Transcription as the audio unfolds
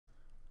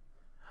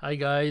Hi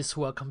guys,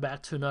 welcome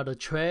back to another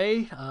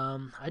trade.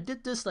 I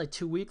did this like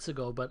 2 weeks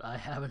ago, but I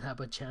haven't had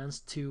a chance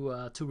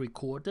to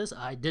record this.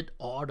 I did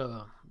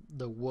order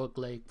the work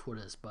leg for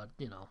this, but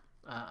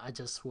I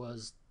just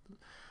was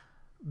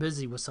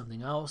busy with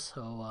something else.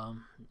 So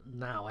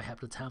now I have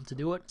the time to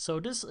do it.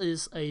 So this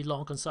is a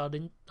long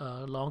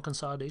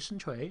consolidation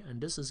trade, and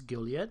this is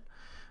Gilead.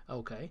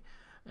 Okay,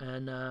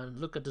 and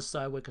look at the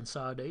sideways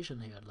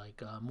consolidation here,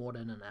 like more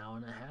than an hour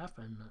and a half,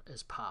 and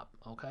it's pop.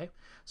 Okay,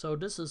 so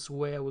this is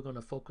where we're going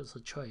to focus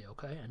the trade.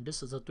 Okay, and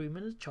this is a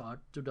 3-minute chart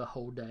to the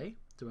whole day,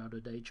 throughout the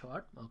day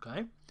chart.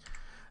 Okay,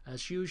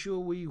 as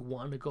usual, we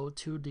want to go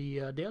to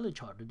the daily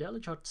chart. The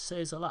daily chart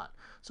says a lot.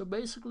 So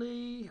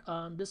basically,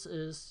 this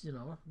is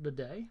the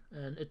day,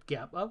 and it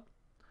gap up,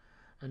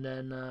 and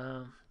then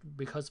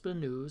because of the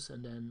news,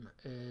 and then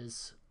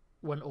is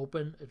when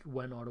open, it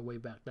went all the way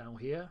back down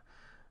here,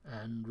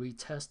 and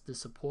retest the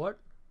support,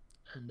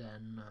 and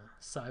then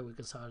sideways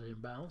consolidating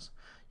bounce.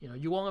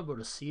 You won't be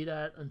able to see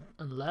that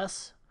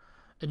unless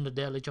in the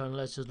daily chart.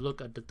 Let's just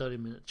look at the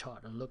 30-minute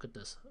chart and look at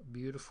this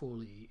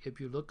beautifully. If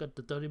you look at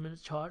the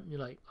 30-minute chart, you're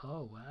like,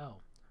 oh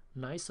wow,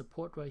 nice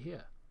support right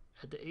here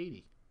at the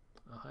 80.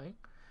 Okay,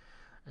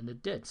 and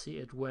it did. See,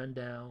 it went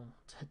down,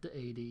 hit the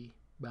 80,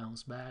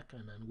 bounce back,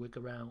 and then wick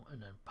around,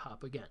 and then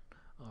pop again.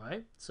 All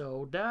right,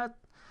 so that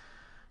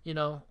you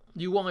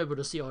won't be able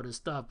to see all this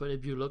stuff, but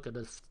if you look at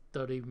the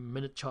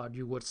 30-minute chart,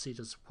 you would see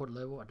the support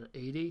level at the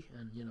 80,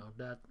 and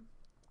that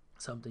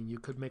something you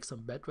could make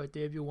some bet right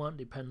there if you want,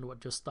 depending on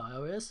what your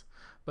style is.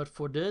 But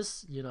for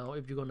this,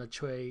 if you're gonna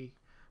trade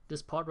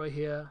this part right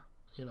here,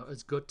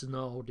 it's good to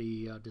know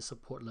the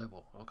support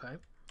level. Okay,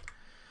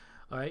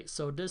 all right,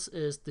 so this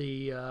is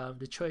the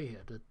trade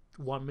here, the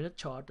 1-minute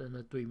chart and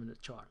the 3-minute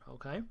chart.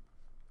 Okay,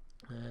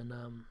 and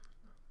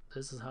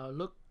this is how it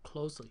look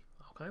closely.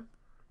 Okay,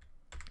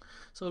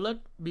 so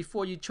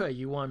before you trade,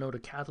 you want to know the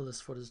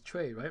catalyst for this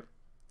trade, right?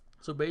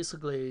 So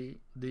basically,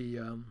 the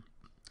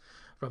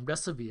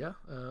Remdesivir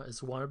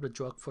is one of the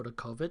drug for the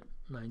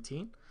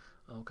COVID-19.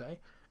 Okay,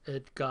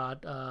 it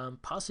got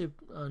positive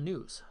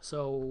news.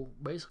 So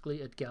basically,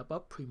 it gap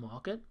up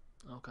pre-market.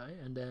 Okay,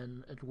 and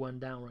then it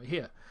went down right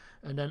here,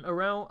 and then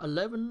around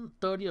 11:30,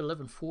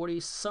 11:40,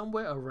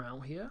 somewhere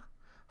around here,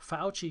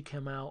 Fauci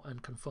came out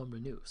and confirmed the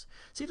news.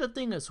 See, the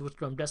thing is with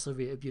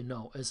Remdesivir, if you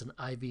know, is an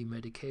IV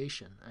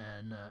medication,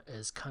 and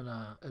it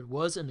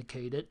was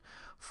indicated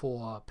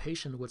for a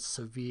patient with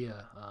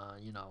severe,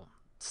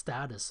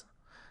 status,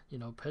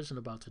 patient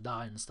about to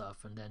die and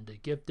stuff, and then they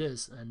give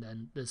this, and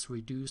then this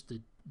reduced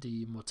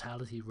the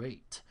mortality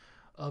rate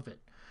of it.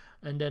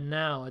 And then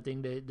now I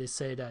think they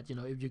say that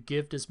if you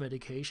give this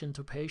medication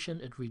to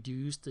patient, it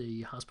reduced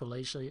the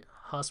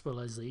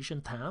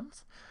hospitalization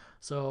times.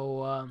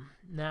 So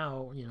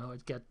now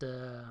it get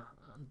the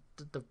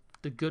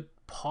good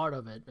part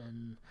of it,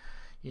 and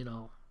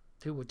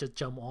people just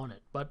jump on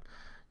it. But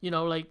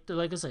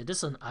like I said, this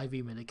is an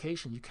IV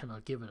medication. You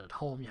cannot give it at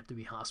home. You have to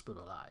be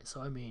hospitalized.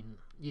 So I mean,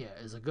 yeah,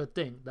 it's a good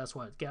thing. That's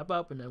why it gap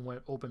up, and then when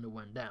it opened, it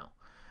went down,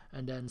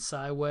 and then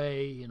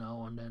sideways,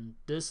 and then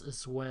this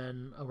is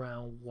when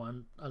around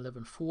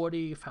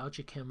 11:40,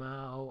 Fauci came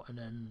out, and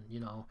then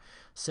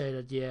say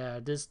that yeah,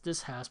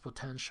 this has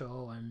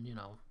potential, and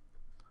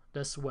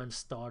that's when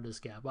start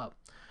this gap up.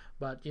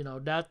 But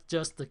that's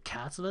just the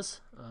catalyst.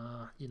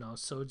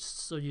 So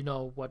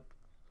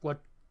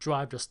what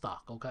drive the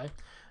stock. Okay,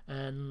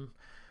 and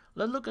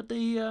let's look at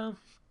the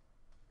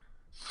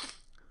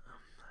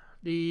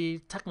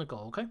technical.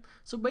 Okay,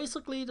 so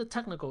basically the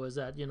technical is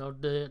that you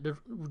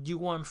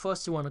want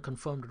to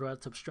confirm the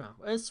relative strength.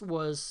 It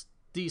was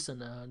decent.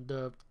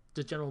 The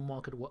general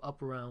market were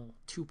up around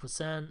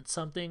 2%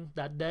 something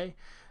that day,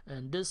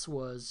 and this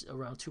was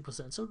around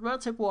 2%. So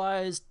relative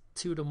wise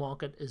to the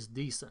market is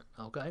decent.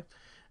 Okay,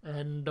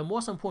 and the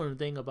most important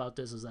thing about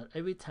this is that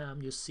every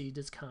time you see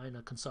this kind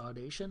of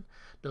consolidation,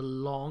 the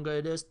longer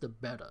it is, the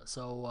better.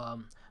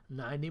 So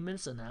 90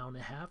 minutes, an hour and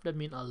a half, that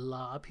means a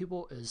lot of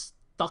people is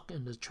stuck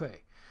in the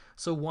trade.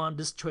 So once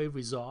this trade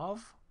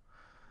resolve,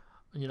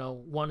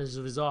 one is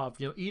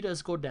resolved, either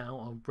it's go down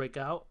or break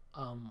out,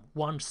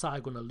 one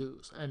side gonna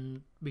lose.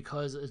 And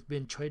because it's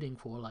been trading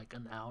for like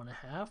an hour and a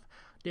half,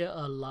 there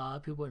are a lot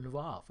of people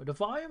involved. The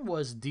volume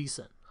was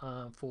decent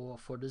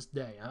for this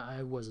day.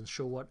 I wasn't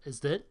sure what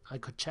is it. I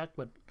could check,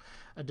 but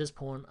at this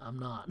point I'm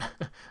not.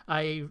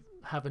 I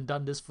haven't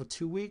done this for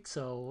 2 weeks,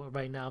 so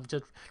right now I'm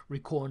just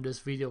recording this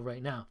video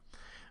right now.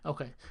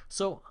 Okay,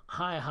 so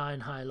high,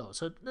 and high, low.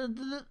 So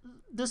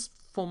this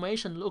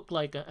formation looked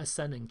like an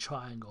ascending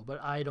triangle, but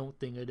I don't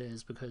think it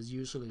is, because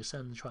usually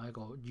ascending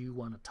triangle, you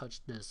want to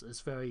touch this.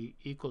 It's very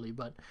equally,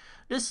 but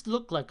this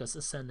looked like an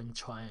ascending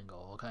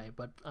triangle. Okay,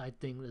 but I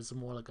think it's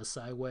more like a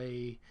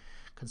sideways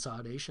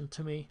consolidation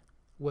to me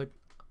with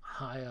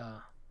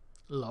higher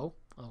low.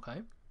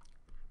 Okay,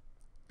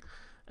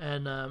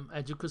 and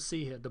as you could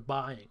see here, the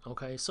buying.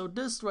 Okay, so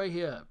this right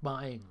here,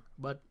 buying,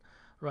 but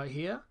right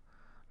here,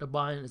 the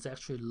buying is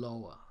actually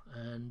lower,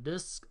 and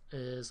this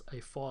is a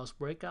false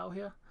breakout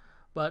here,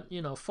 But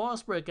you know,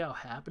 false breakout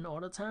happen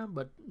all the time,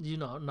 but you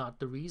know, not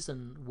the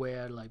reason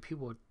where like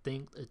people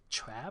think a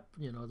trap,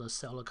 you know, the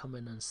seller come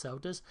in and sell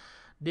this.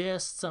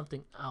 There's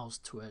something else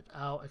to it.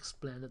 I'll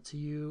explain it to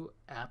you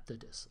after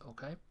this,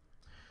 okay?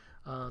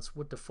 It's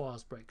with the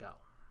false breakout.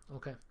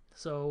 Okay.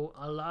 So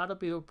a lot of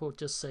people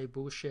just say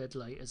bullshit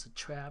like it's a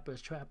trap,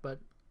 but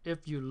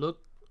if you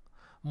look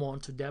more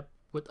into depth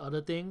with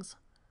other things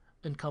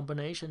in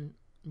combination,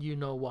 you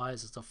know why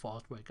it's a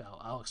false breakout.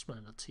 I'll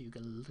explain it to you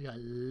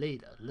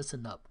later.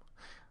 Listen up.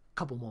 A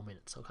couple more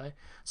minutes, okay?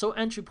 So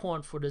entry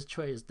point for this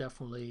trade is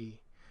definitely,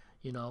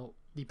 you know,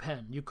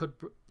 depend. You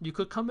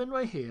could come in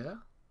right here.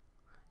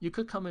 You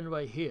could come in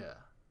right here,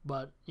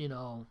 but you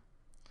know,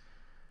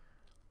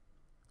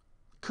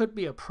 could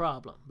be a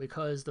problem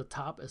because the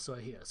top is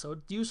right here. So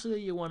usually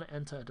you want to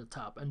enter at the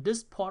top, and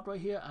this part right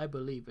here, I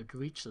believe it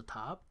reached the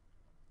top.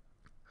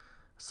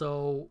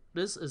 So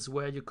this is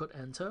where you could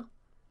enter,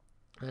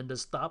 and the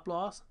stop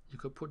loss, you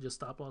could put your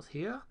stop loss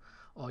here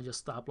or your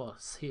stop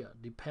loss here,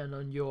 depend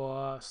on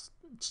your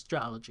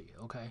strategy,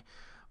 okay?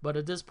 But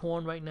at this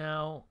point right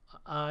now,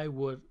 I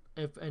would,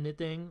 if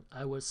anything,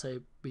 I would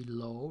say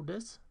below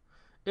this.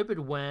 If it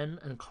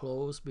went and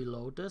closed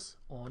below this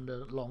on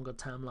the longer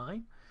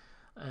timeline,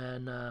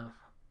 and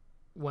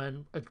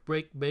when it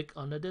break big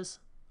under this,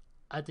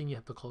 I think you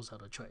have to close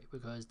out the trade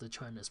because the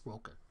trend is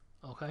broken,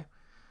 okay?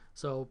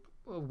 So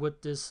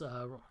with this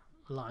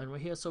line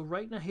right here, so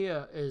right now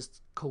here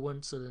is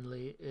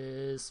coincidentally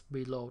is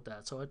below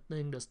that, so I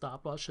think the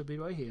stop loss should be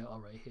right here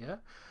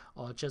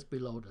or just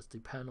below this,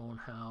 depend on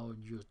how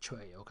you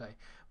trade, okay?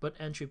 But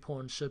entry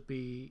point should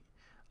be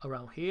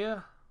around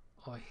here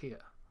or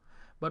here.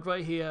 But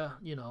right here,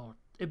 you know,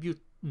 if you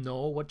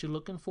know what you're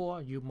looking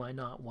for, you might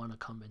not want to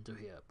come into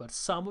here. But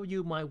some of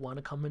you might want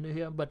to come into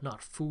here, but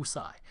not full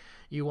side.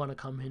 You want to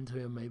come into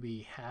here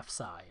maybe half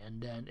side,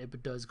 and then if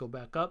it does go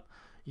back up,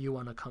 you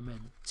want to come in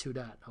to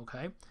that,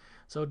 okay?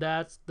 So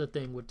that's the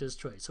thing with this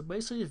trade. So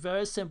basically it's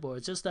very simple.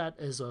 It's just that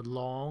it's a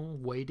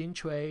long waiting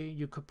trade.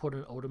 You could put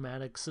an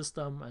automatic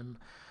system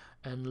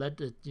and let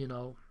it, you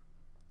know,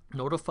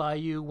 notify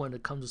you when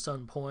it comes to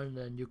some point,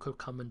 and you could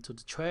come into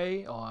the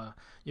trade, or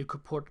you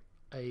could put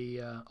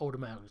a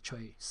automatic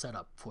trade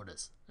setup for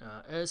this.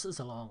 It's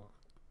a long,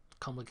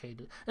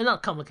 complicated, and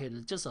not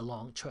complicated, just a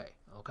long trade,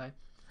 okay?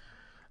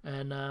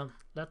 And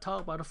let's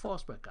talk about the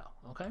false breakout,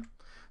 okay?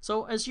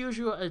 So as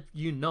usual, if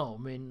you know,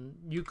 I mean,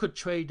 you could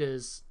trade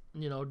this,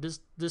 you know,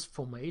 this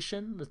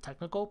formation, the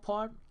technical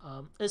part,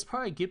 it's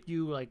probably give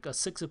you like a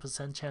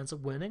 60% chance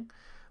of winning,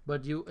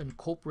 but you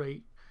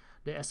incorporate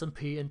the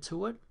S&P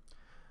into it,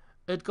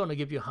 it's gonna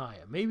give you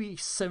higher, maybe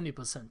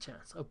 70%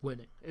 chance of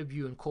winning if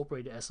you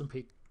incorporate the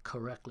S&P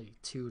correctly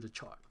to the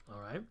chart. All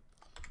right,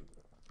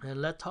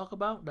 and let's talk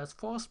about that's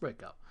false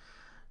breakout.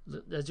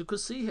 As you could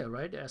see here,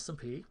 right, the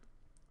S&P,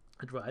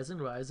 it's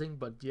rising,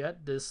 but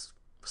yet this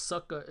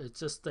sucker is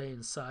just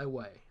staying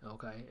sideways,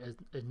 okay?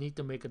 It need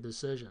to make a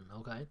decision,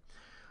 okay?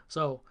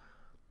 So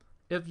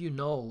if you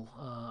know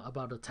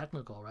about the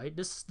technical, right,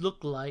 this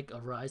look like a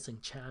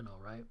rising channel,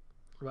 right?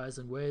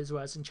 Rising waves,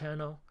 rising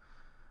channel.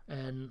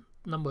 And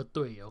number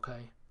 3,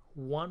 okay,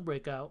 1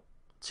 breakout,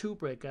 2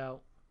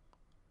 breakout,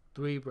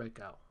 3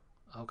 breakout,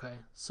 okay?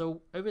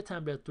 So every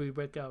time there's 3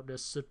 breakout, there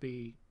should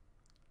be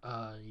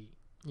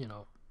you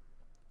know,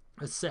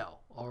 a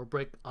sell or a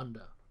break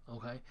under,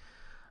 okay?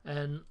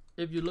 And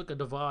if you look at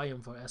the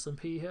volume for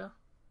S&P here,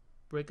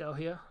 breakout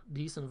here,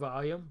 decent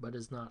volume, but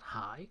it's not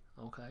high,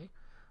 okay?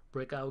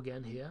 Breakout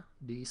again here,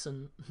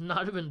 decent,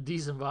 not even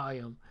decent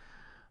volume,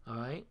 all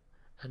right?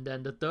 And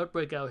then the third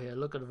breakout here,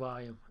 look at the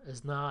volume,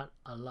 it's not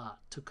a lot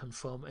to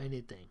confirm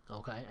anything,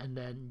 okay? And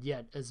then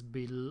yet it's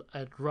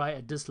right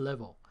at this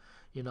level,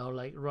 you know,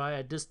 like right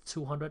at this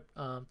 200,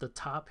 the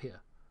top here,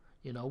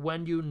 you know,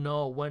 when you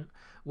know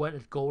when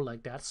it go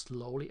like that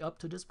slowly up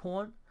to this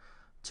point,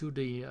 to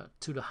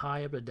the high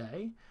of the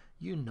day,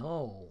 you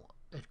know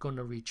it's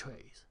gonna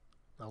retrace,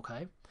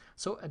 okay?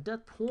 So at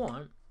that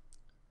point,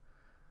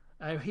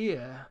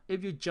 here,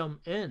 if you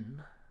jump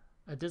in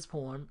at this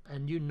point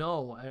and you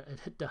know it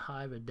hit the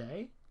high of the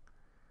day,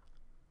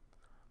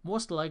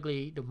 most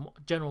likely the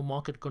general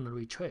market gonna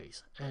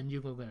retrace and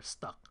you're gonna get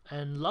stuck.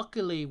 And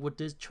luckily with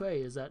this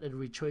trade is that it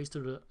retraced to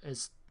the,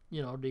 is,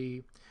 you know,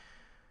 the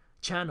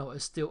channel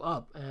is still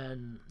up,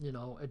 and you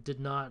know it did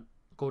not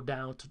go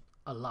down to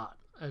a lot.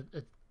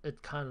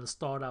 It kind of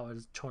started out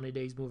as 20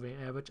 days moving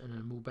average and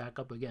then move back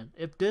up again.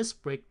 If this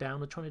break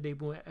down the 20-day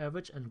moving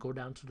average and go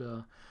down to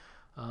the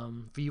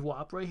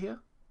VWAP right here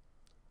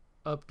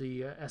of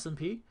the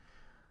S&P,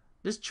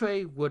 this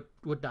trade would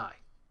die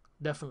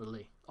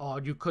definitely.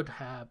 Or you could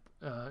have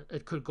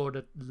it could go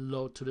to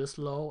low to this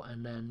low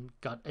and then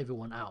got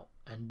everyone out,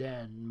 and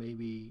then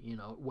maybe, you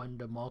know, when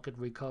the market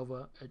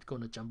recover, it's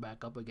going to jump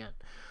back up again.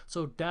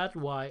 So that's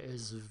why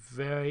it's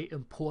very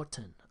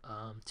important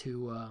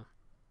to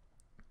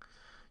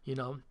you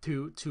know,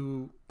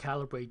 to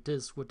calibrate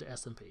this with the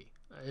S&P.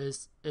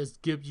 Is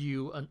gives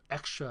you an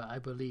extra, I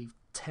believe,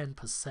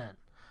 10%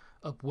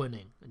 of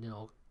winning, you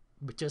know,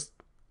 but just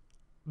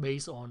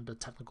based on the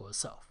technical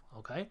itself,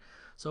 okay?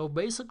 So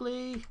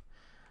basically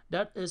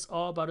that is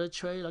all about the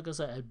trade. Like I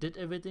said, I did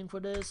everything for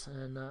this,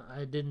 and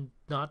I did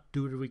not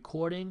do the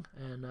recording.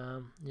 And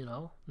you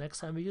know, next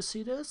time you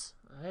see this,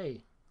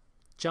 hey,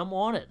 jump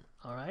on it.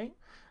 All right,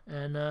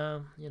 and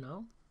you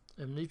know,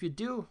 and if you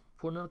do,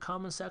 put in the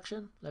comment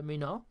section, let me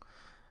know.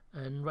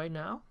 And right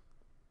now,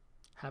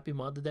 happy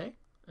Mother Day,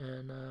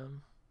 and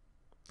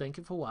thank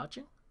you for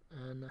watching,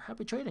 and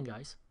happy trading,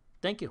 guys.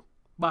 Thank you.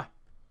 Bye.